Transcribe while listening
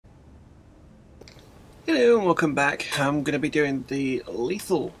Hello and welcome back. I'm going to be doing the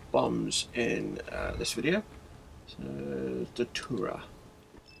lethal bombs in this video. So, the Tura.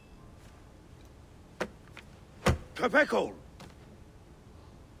 Pepekol!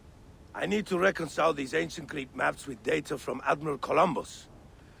 I need to reconcile these ancient Greek maps with data from Admiral Columbus.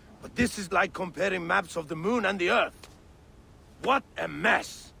 But this is like comparing maps of the moon and the Earth. What a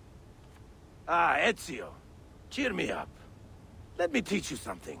mess! Ah, Ezio, cheer me up. Let me teach you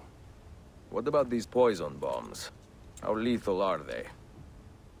something. What about these poison bombs? How lethal are they?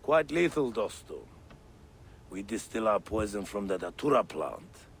 Quite lethal, Dosto. We distill our poison from the datura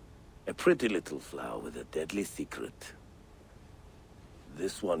plant. A pretty little flower with a deadly secret.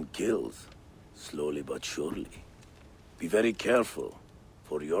 This one kills, slowly but surely. Be very careful,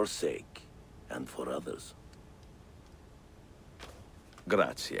 for your sake, and for others.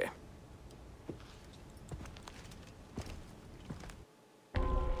 Grazie.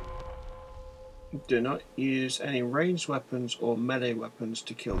 Do not use any ranged weapons or melee weapons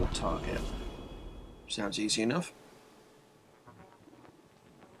to kill the target. Sounds easy enough.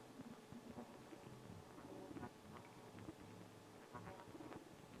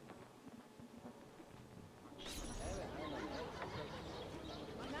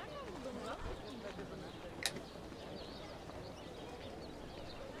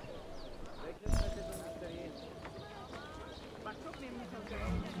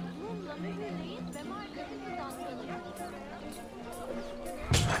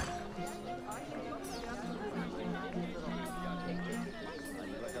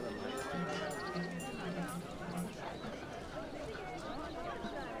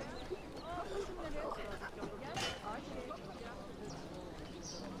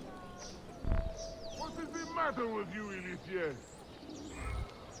 What's the matter with you, Ilithie?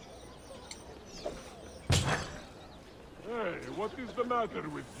 Hey, what is the matter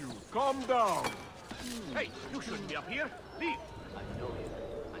with you? Calm down. Hey, you shouldn't be up here. Leave. I know him.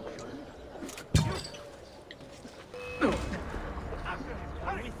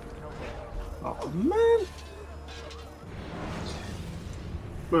 Oh man!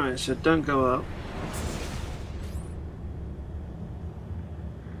 Right, so don't go up.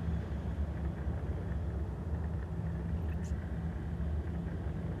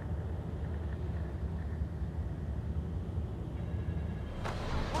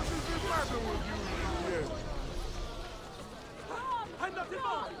 What is the matter with you, Ilithie? I'm not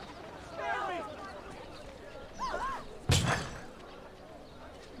involved! Spare me!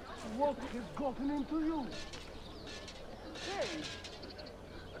 What has gotten into you? Hey!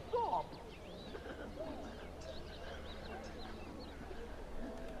 Stop!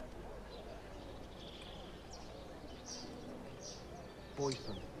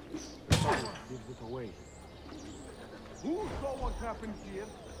 Poison. The virus gives it away. Who saw what happened here?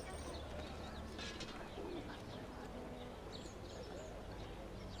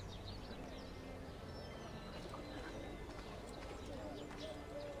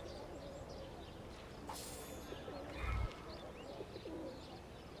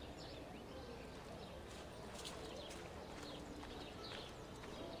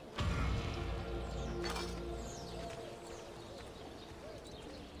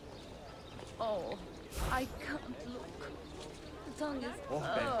 Oh, I can't look. The tongue is... Oh,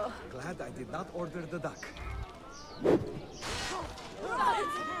 Ben. Glad I did not order the duck.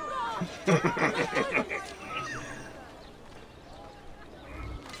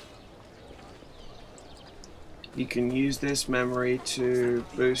 You can use this memory to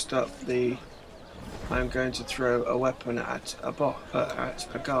boost up the I'm going to throw a weapon at a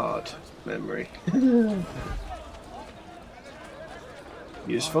guard memory.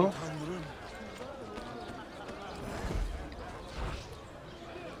 Useful.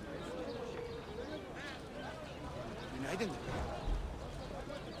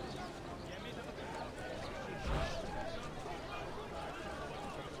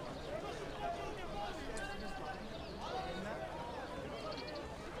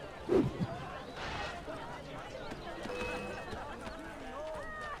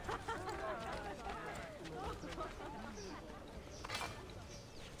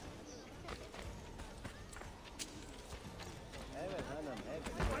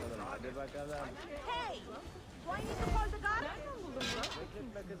 Hey! Do I need to call the guard?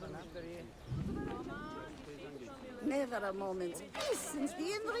 Never a moment's peace since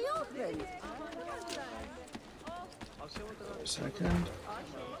the embryo opened. A second.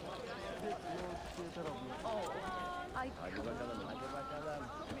 Oh, I can't.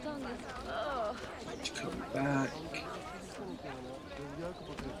 The tongue is... Oh. Let's come back.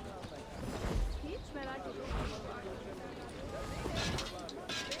 Hiç merak etme.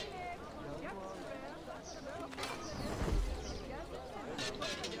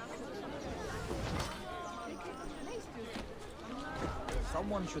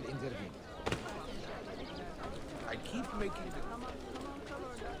 Someone should intervene. I keep making the...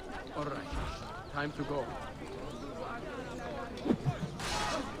 All right, time to go.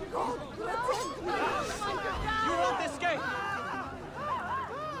 You won't escape!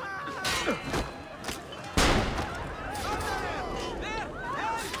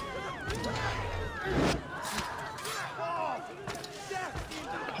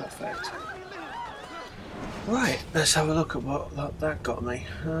 Perfect. Right, let's have a look at what that got me.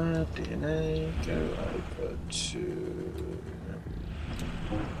 DNA, go over to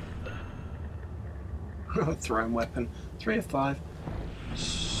throwing weapon. 3 of 5.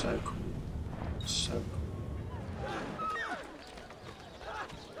 So cool. So cool.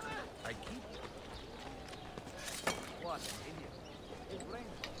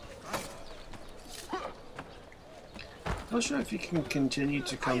 Not sure if you can continue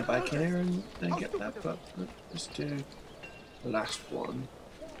to come back here and get that, but let's do the last one.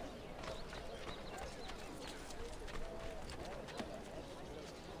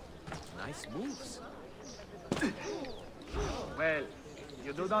 Nice moves. Well,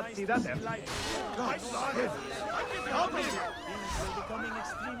 you do not see that there. Things were becoming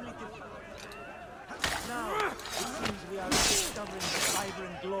extremely difficult. Now, it seems we are discovering the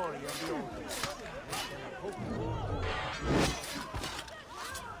vibrant glory of the old days.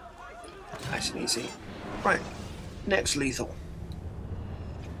 Nice and easy. Right, next lethal.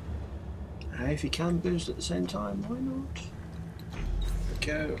 If you can boost at the same time, why not?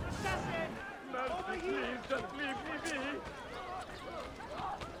 There we go. Please, just leave me be.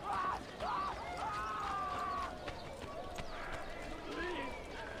 Please,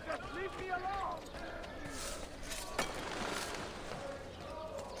 just leave me alone.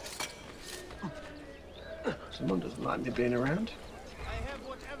 Someone doesn't like me being around. I have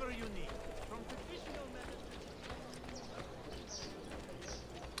whatever you need. From traditional methods.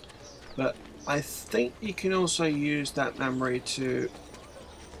 But I think you can also use that memory to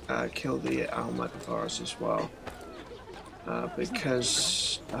kill the Almagovars as well.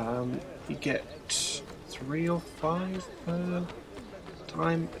 Because you get 3 or 5 per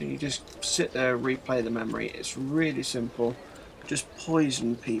time, and you just sit there and replay the memory. It's really simple. Just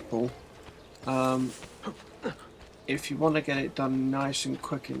poison people. If you want to get it done nice and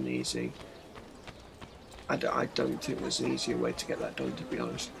quick and easy, I don't think there's an easier way to get that done, to be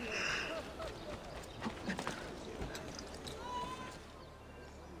honest.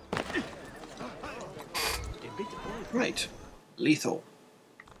 Right, lethal.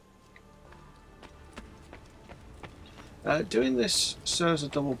 Doing this serves a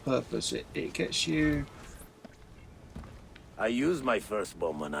double purpose. It gets you... I used my first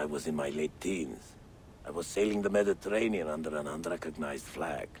bomb when I was in my late teens. I was sailing the Mediterranean under an unrecognized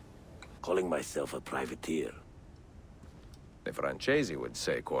flag, calling myself a privateer. The Francesi would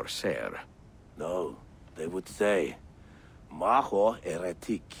say corsair. No, they would say, Maho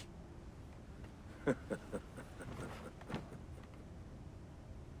heretic.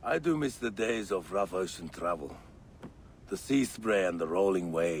 I do miss the days of rough ocean travel. The sea spray and the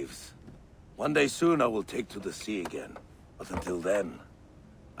rolling waves. One day soon I will take to the sea again. But until then,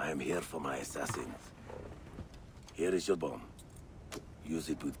 I am here for my assassins. Here is your bomb. Use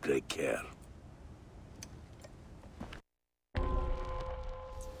it with great care.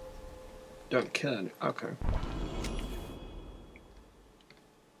 Don't kill it. Okay.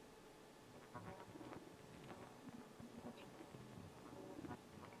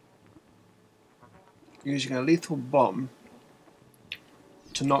 Using a lethal bomb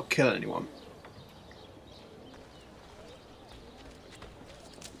to not kill anyone.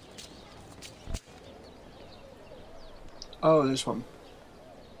 Oh, this one.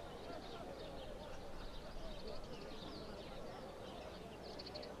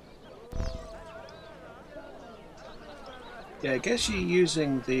 Yeah, I guess you're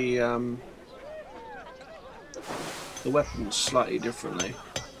using the weapons slightly differently.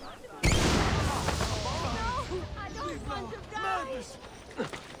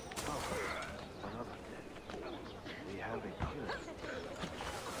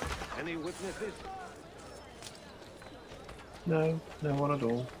 Any witnesses? No, no one at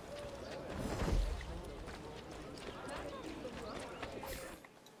all.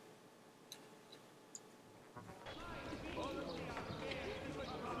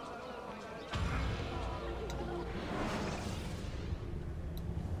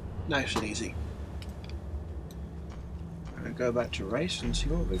 Nice and easy. I'm gonna go back to Reis and see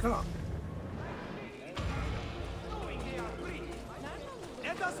what we got.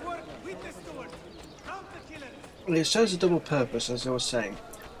 Let us work with the steward. Count the killers. Well, it serves a double purpose, as I was saying.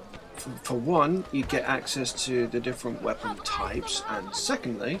 for one, you get access to the different weapon types, and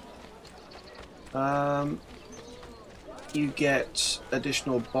secondly, you get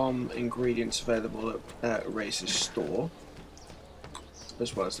additional bomb ingredients available at Reis' store,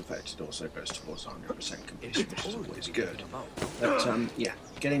 as well as the fact it also goes towards 100% completion, which is always good. But yeah,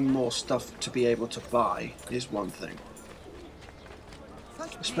 getting more stuff to be able to buy is one thing.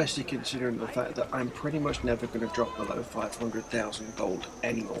 Especially considering the fact that I'm pretty much never going to drop below 500,000 gold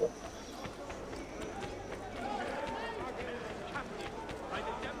anymore.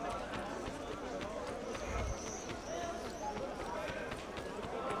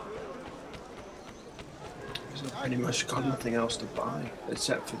 So I've pretty much got nothing else to buy,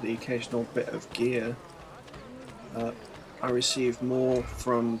 except for the occasional bit of gear. I receive more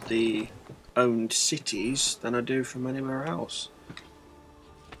from the owned cities than I do from anywhere else,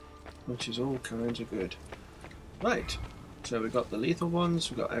 which is all kinds of good. Right, so we've got the lethal ones,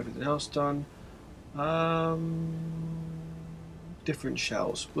 we've got everything else done. Different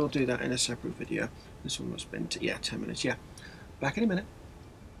shells, we'll do that in a separate video. This one must have been 10 minutes, yeah. Back in a minute.